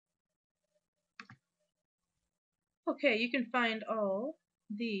Okay, you can find all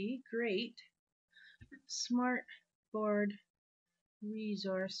the great Smartboard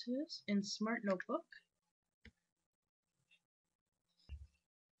resources in Smart Notebook.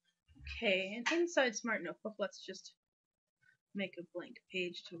 Okay, and inside Smart Notebook, let's just make a blank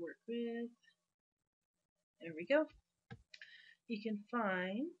page to work with. There we go. You can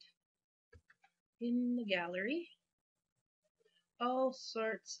find in the gallery all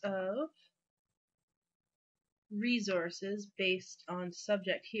sorts of resources based on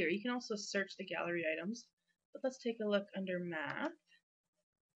subject here. You can also search the gallery items, but let's take a look under math.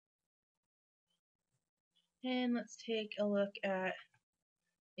 And let's take a look at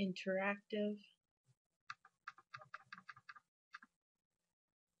interactive.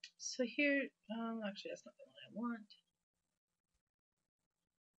 So here, actually that's not the one I want.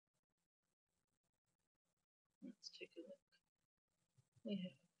 Let's take a look. We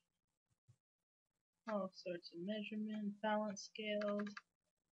have all sorts of measurement, balance scales,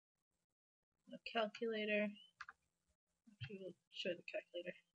 a calculator. Actually, we'll show the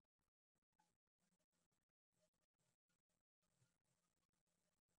calculator.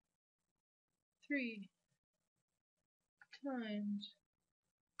 Three times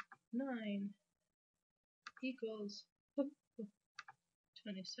 9 equals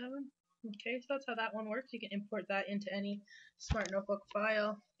 27. Okay, so that's how that one works. You can import that into any Smart Notebook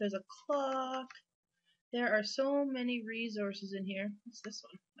file. There's a clock. There are so many resources in here. What's this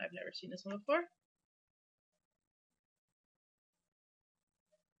one? I've never seen this one before.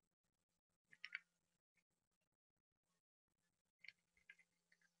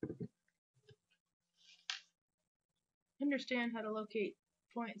 Understand how to locate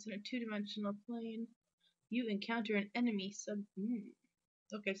points in a two-dimensional plane. You encounter an enemy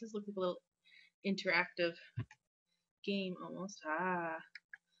Okay, so this looks like a little interactive game almost.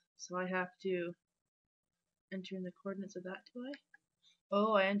 So I have to enter in the coordinates of that, do I?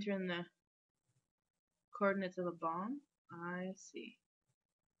 Oh, I enter in the coordinates of a bomb? I see.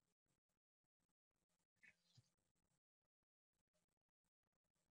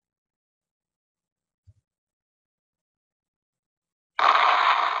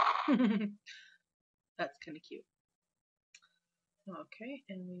 That's kind of cute. Okay,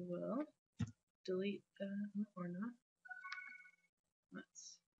 and we will delete that or not.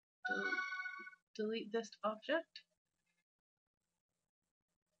 Let's delete this object.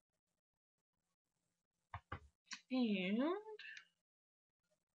 And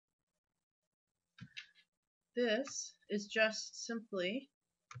this is just simply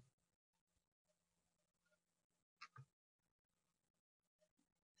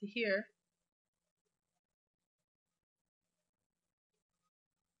to here.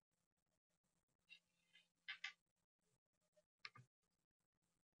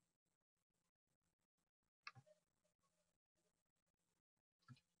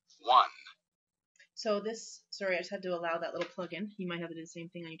 One. So this, sorry, I just had to allow that little plugin. You might have to do the same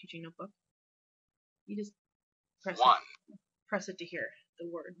thing on your teaching notebook. You just press it to here, the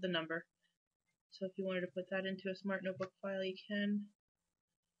word, the number. So if you wanted to put that into a Smart Notebook file, you can.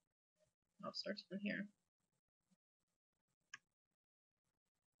 I'll start something here.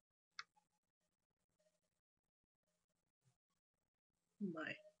 Oh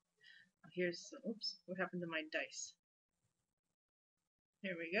my. Here's, oops, what happened to my dice?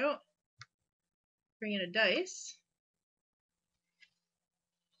 There we go. Bring in a dice.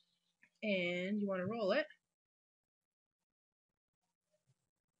 And you want to roll it.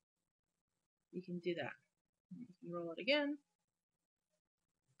 You can do that. You can roll it again.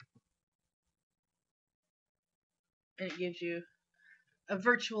 And it gives you a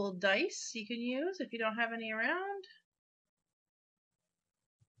virtual dice you can use if you don't have any around.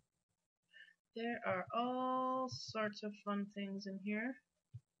 There are all sorts of fun things in here.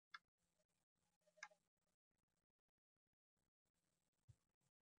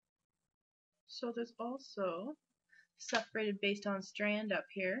 So there's also separated based on strand up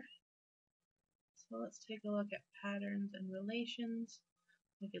here. So let's take a look at patterns and relations.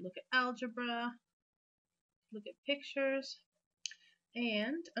 We could look at algebra, look at pictures,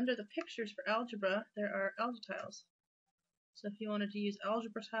 and under the pictures for algebra, there are algebra tiles. So if you wanted to use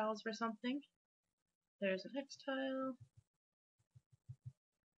algebra tiles for something, there's an X tile,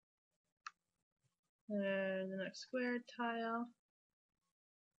 there's an X squared tile,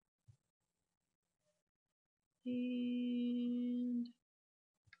 and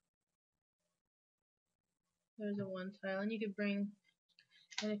there's a 1 tile, and you could bring,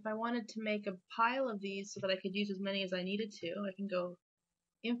 and if I wanted to make a pile of these so that I could use as many as I needed to, I can go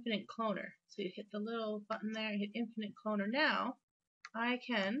infinite cloner. So you hit the little button there, hit infinite cloner now, I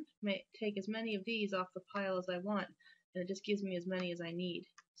can take as many of these off the pile as I want, and it just gives me as many as I need.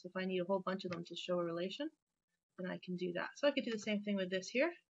 So if I need a whole bunch of them to show a relation, then I can do that. So I could do the same thing with this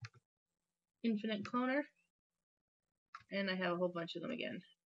here. Infinite cloner, and I have a whole bunch of them again.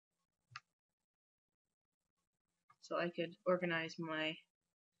 So I could organize my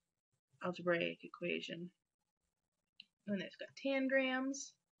algebraic equation. And it's got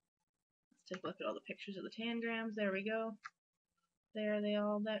tangrams. Let's take a look at all the pictures of the tangrams. There we go. There they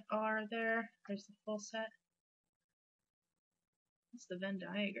all that are there. There's the full set. That's the Venn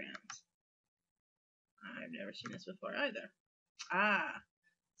diagrams. I've never seen this before either. Ah,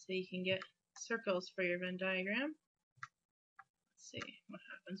 so you can get circles for your Venn diagram. Let's see what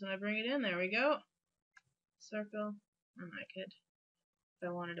happens when I bring it in. There we go. Circle. And I could, if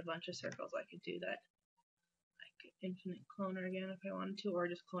I wanted a bunch of circles, I could do that. I could infinite cloner again if I wanted to, or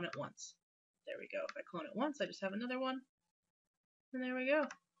just clone it once. There we go. If I clone it once, I just have another one. And there we go.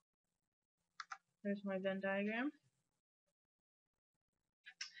 There's my Venn diagram.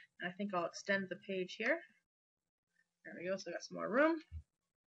 And I think I'll extend the page here. There we go, so I got some more room.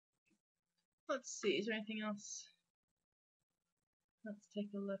 Let's see, is there anything else? Let's take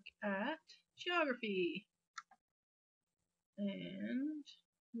a look at geography. And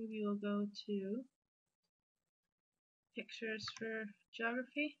maybe we'll go to pictures for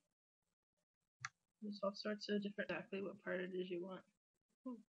geography. There's all sorts of different, exactly what part it is you want.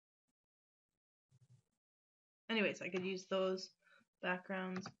 Ooh. Anyways, I could use those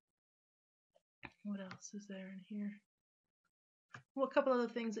backgrounds. What else is there in here? Well, a couple other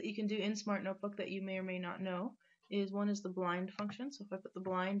things that you can do in Smart Notebook that you may or may not know is one is the blind function. So if I put the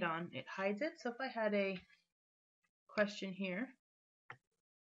blind on, it hides it. So if I had a question here,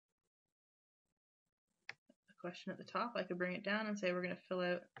 a question at the top, I could bring it down and say we're going to fill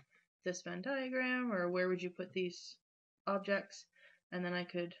out this Venn diagram, or where would you put these objects, and then I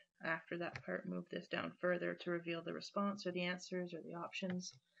could, after that part, move this down further to reveal the response or the answers or the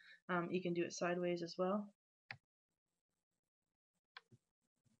options. You can do it sideways as well.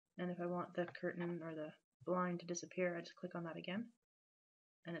 And if I want the curtain or the blind to disappear, I just click on that again,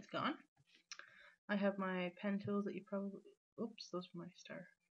 and it's gone. I have my pen tools that you probably, oops, those are my star.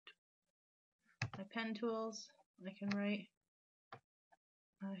 My pen tools, I can write.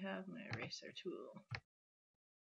 I have my eraser tool.